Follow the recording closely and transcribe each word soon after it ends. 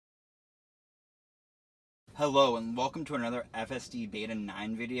Hello and welcome to another FSD Beta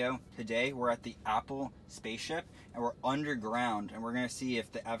 9 video. Today we're at the Apple spaceship and we're underground and we're going to see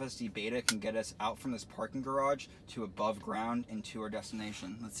if the FSD Beta can get us out from this parking garage to above ground and to our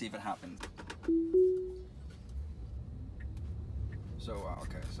destination. Let's see if it happens. So,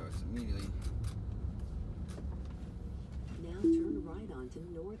 okay, so it's immediately... Now turn right onto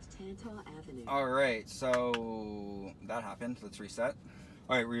North Tantau Avenue. Alright, so that happened. Let's reset.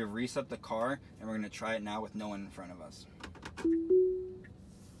 Alright, we have reset the car and we're going to try it now with no one in front of us.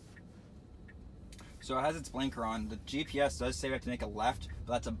 So it has its blinker on. The GPS does say we have to make a left,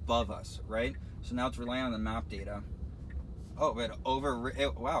 but that's above us, right? So now it's relying on the map data. Oh, but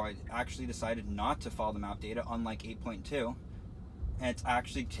wow, I actually decided not to follow the map data, unlike 8.2. And it's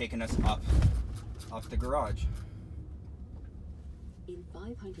actually taken us up the garage. In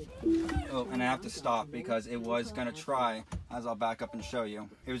 500 feet, oh, and I have to stop because it was going to try, as I'll back up and show you,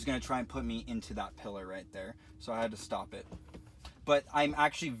 it was going to try and put me into that pillar right there. So I had to stop it. But I'm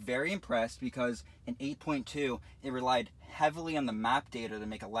actually very impressed because in 8.2, it relied heavily on the map data to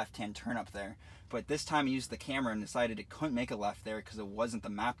make a left-hand turn up there. But this time I used the camera and decided it couldn't make a left there because it wasn't the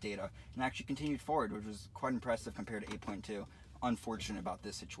map data, and actually continued forward, which was quite impressive compared to 8.2. Unfortunate about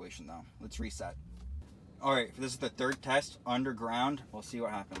this situation though. Let's reset. Alright, this is the third test, underground. We'll see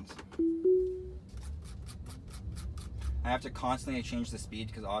what happens. I have to constantly change the speed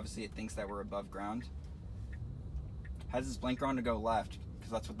because obviously it thinks that we're above ground. Has its blinker on to go left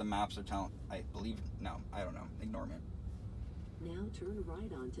because that's what the maps are telling. I believe, no, I don't know. Ignore me. Now turn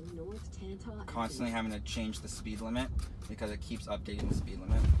right onto North Tantau Constantly Avenue. having to change the speed limit because it keeps updating the speed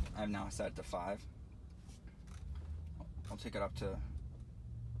limit. I've now set it to 5. I'll take it up to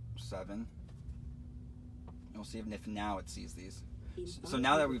 7. We'll see if now it sees these. So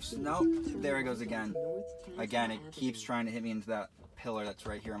now that we've... No, there it goes again. Again, it keeps trying to hit me into that pillar that's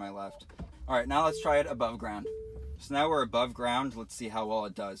right here on my left. Alright, now let's try it above ground. So now we're above ground. Let's see how well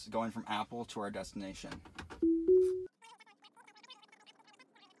it does, going from Apple to our destination.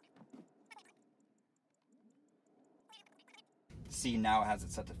 See, now it has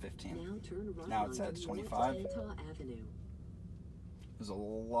it set to 15. Now turn right Now it's at 25. North Tantau Avenue. There's a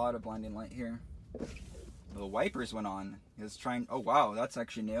lot of blinding light here. The wipers went on. He was trying... Oh, wow, that's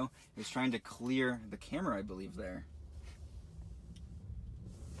actually new. He was trying to clear the camera, I believe, there.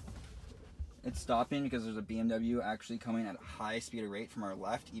 It's stopping because there's a BMW actually coming at a high speed of rate from our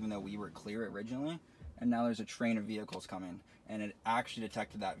left, even though we were clear originally. And now there's a train of vehicles coming. And it actually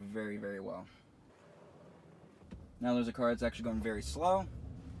detected that very, very well. Now there's a car that's actually going very slow.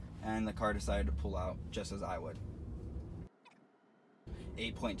 And the car decided to pull out, just as I would.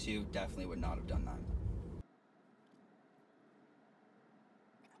 8.2 definitely would not have done that.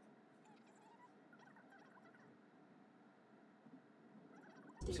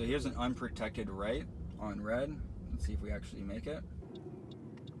 So here's an unprotected right on red. Let's see if we actually make it.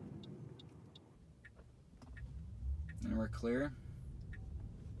 And we're clear.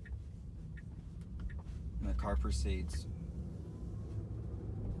 And the car proceeds.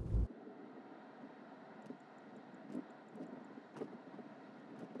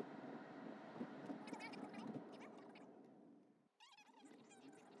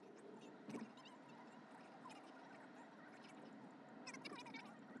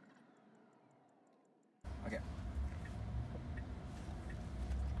 Okay.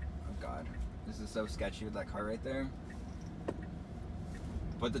 Oh god. This is so sketchy with that car right there.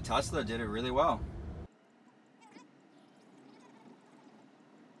 But the Tesla did it really well.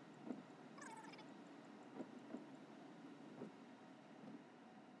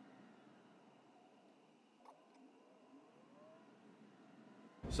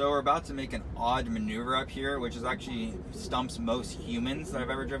 So we're about to make an odd maneuver up here, which is actually stumps most humans that I've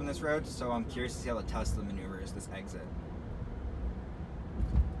ever driven this road. So I'm curious to see how the Tesla maneuvers this exit.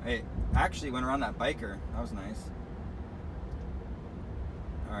 It actually went around that biker. That was nice.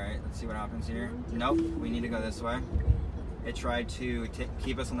 Alright, let's see what happens here. Nope, we need to go this way. It tried to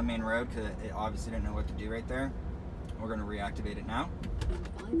keep us on the main road because it obviously didn't know what to do right there. We're going to reactivate it now. In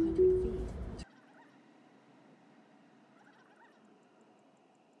 500 feet.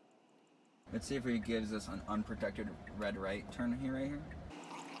 Let's see if it gives us an unprotected red right turn here, right here.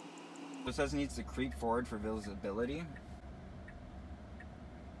 It says it needs to creep forward for visibility.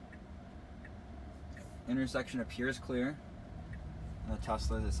 Intersection appears clear, and the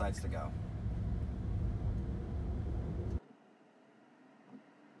Tesla decides to go.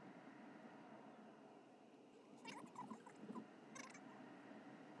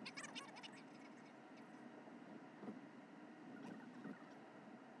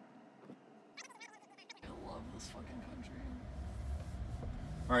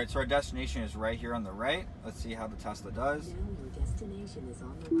 All right, so our destination is right here on the right. Let's see how the Tesla does. Now your destination is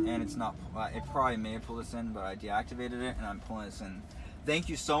on the right. And it's not, it probably may have pulled this in, but I deactivated it and I'm pulling this in. Thank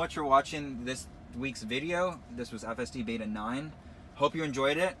you so much for watching this week's video. This was FSD Beta 9. Hope you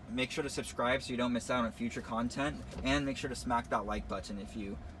enjoyed it. Make sure to subscribe so you don't miss out on future content, and make sure to smack that like button if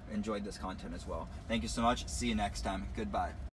you enjoyed this content as well. Thank you so much. See you next time. Goodbye.